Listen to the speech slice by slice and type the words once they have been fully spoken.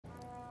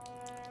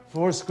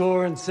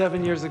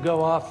407 years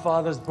ago, our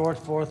fathers brought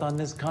forth on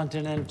this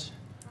continent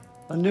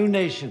a new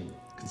nation,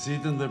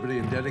 conceived in liberty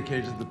and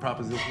dedicated to the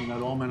proposition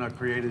that all men are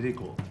created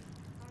equal.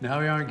 Now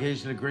we are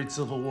engaged in a great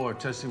civil war,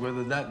 testing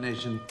whether that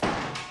nation,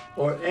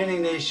 or any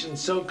nation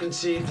so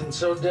conceived and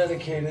so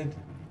dedicated,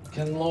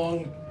 can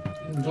long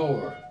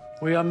endure.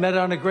 We are met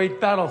on a great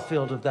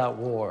battlefield of that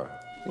war.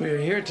 We are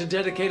here to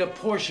dedicate a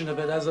portion of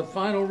it as a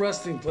final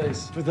resting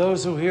place for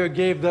those who here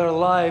gave their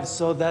lives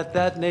so that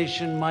that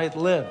nation might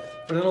live.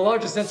 But in a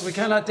larger sense, we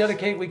cannot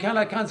dedicate, we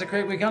cannot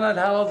consecrate, we cannot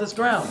hallow this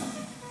ground.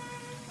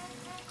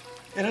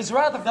 It is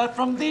rather that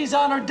from these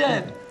honored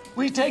dead,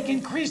 we take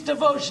increased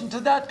devotion to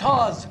that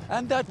cause,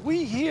 and that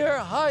we here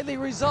highly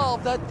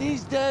resolve that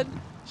these dead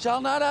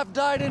shall not have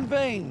died in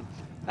vain,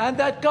 and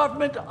that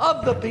government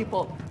of the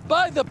people,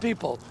 by the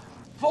people,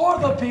 for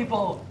the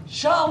people,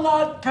 shall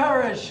not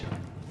perish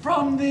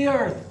from the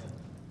earth.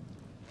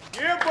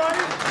 Yeah, buddy.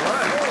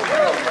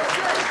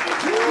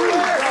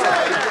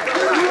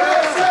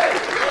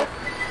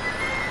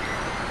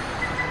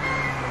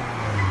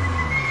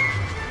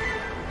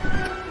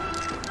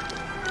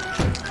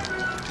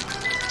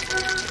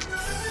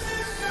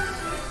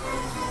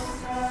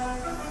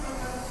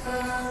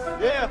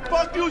 Yeah,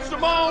 fuck you,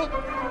 Simone.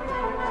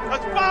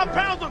 That's 5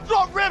 pounds of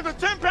short ribs and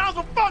 10 pounds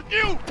of fuck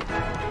you.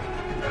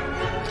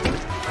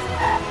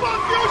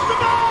 Fuck you,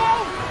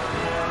 Simone.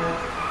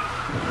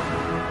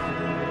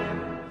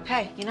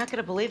 Hey, you're not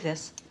gonna believe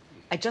this.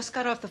 I just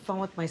got off the phone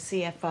with my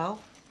CFO.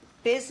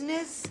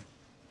 Business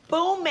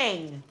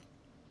booming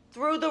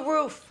through the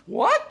roof.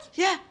 What?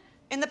 Yeah,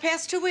 in the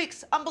past 2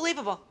 weeks.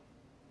 Unbelievable.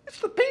 It's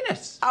the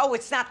penis. Oh,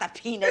 it's not the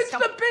penis. It's the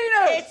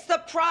penis. It's the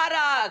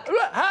product.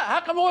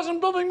 How come it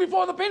wasn't booming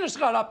before the penis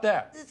got up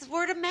there? It's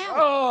word of mouth.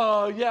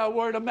 Oh, yeah,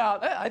 word of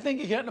mouth. I think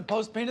you're getting a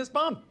post-penis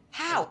bump.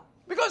 How?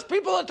 Because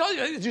people are telling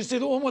you, did you see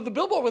the one with the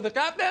billboard with the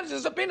caftans?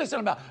 There's a penis in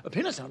her mouth. A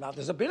penis in her mouth.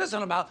 There's a penis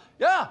in her mouth.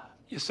 Yeah.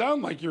 You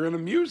sound like you're in a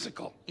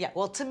musical. Yeah,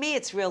 well, to me,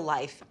 it's real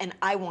life, and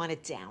I want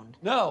it down.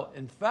 No,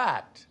 in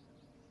fact,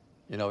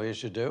 you know what you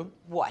should do?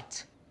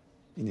 What?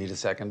 You need a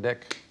second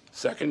dick.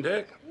 Second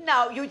dick?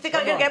 No, you think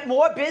I'm gonna get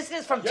more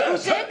business from 2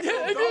 dicks?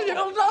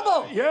 You'll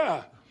double.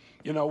 Yeah.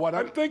 You know what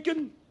I'm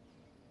thinking?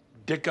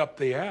 Dick up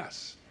the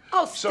ass.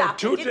 Oh, So stop it.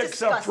 2 You're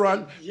dicks up disgusting.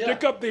 front, Yeah.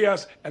 dick up the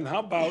ass, and how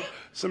about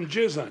some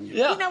jizz on you?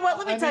 Yeah. You know what?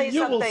 Let me tell you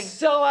You will something.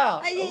 sell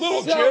out. A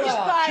little Sell jizz,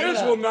 out.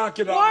 jizz will knock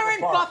it out Warren of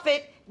the park.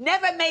 Buffett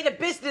never made a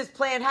business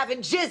plan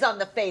having jizz on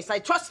the face.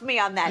 Trust me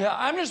on that. Yeah,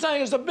 I'm just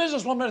saying, as a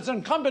businesswoman, it's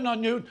incumbent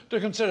on you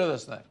to consider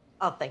this thing.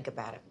 I'll think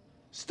about it.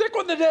 Stick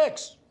with the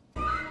dicks.